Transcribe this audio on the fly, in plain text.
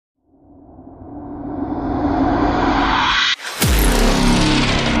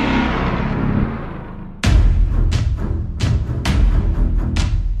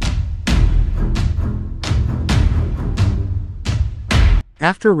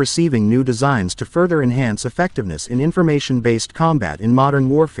After receiving new designs to further enhance effectiveness in information-based combat in modern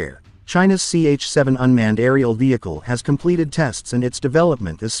warfare, China's CH-7 unmanned aerial vehicle has completed tests and its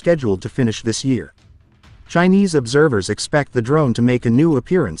development is scheduled to finish this year. Chinese observers expect the drone to make a new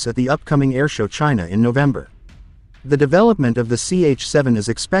appearance at the upcoming Airshow China in November. The development of the CH-7 is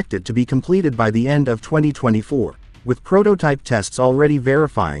expected to be completed by the end of 2024, with prototype tests already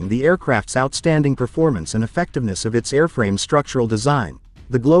verifying the aircraft's outstanding performance and effectiveness of its airframe structural design,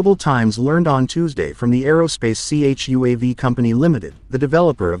 the Global Times learned on Tuesday from the aerospace CH-UAV Company Limited, the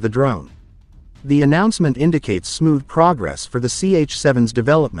developer of the drone. The announcement indicates smooth progress for the CH-7's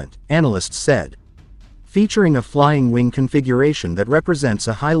development, analysts said. Featuring a flying wing configuration that represents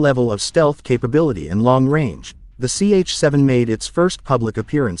a high level of stealth capability and long range, the CH-7 made its first public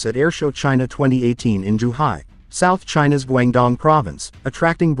appearance at Airshow China 2018 in Zhuhai, South China's Guangdong province,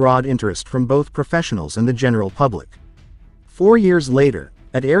 attracting broad interest from both professionals and the general public. 4 years later,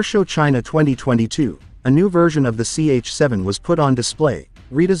 at Airshow China 2022, a new version of the CH-7 was put on display,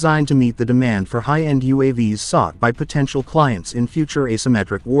 redesigned to meet the demand for high-end UAVs sought by potential clients in future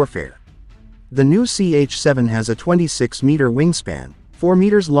asymmetric warfare. The new CH-7 has a 26-meter wingspan, 4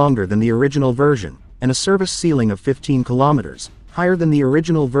 meters longer than the original version, and a service ceiling of 15 kilometers, higher than the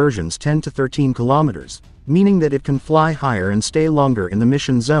original version's 10 to 13 kilometers, meaning that it can fly higher and stay longer in the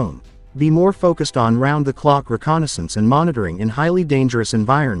mission zone, be more focused on round-the-clock reconnaissance and monitoring in highly dangerous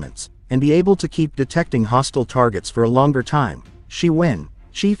environments, and be able to keep detecting hostile targets for a longer time, Shi Wen,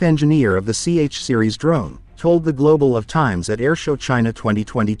 chief engineer of the CH-series drone, told the Global Times at Airshow China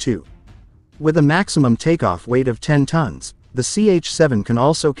 2022. With a maximum takeoff weight of 10 tons, the CH-7 can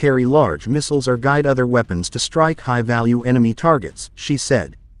also carry large missiles or guide other weapons to strike high-value enemy targets, she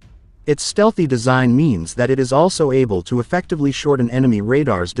said. Its stealthy design means that it is also able to effectively shorten enemy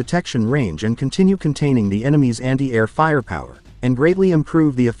radar's detection range and continue containing the enemy's anti-air firepower, and greatly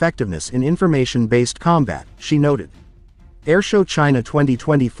improve the effectiveness in information-based combat, she noted. Airshow China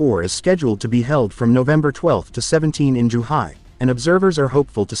 2024 is scheduled to be held from November 12 to 17 in Zhuhai, and observers are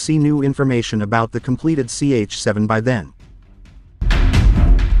hopeful to see new information about the completed CH-7 by then.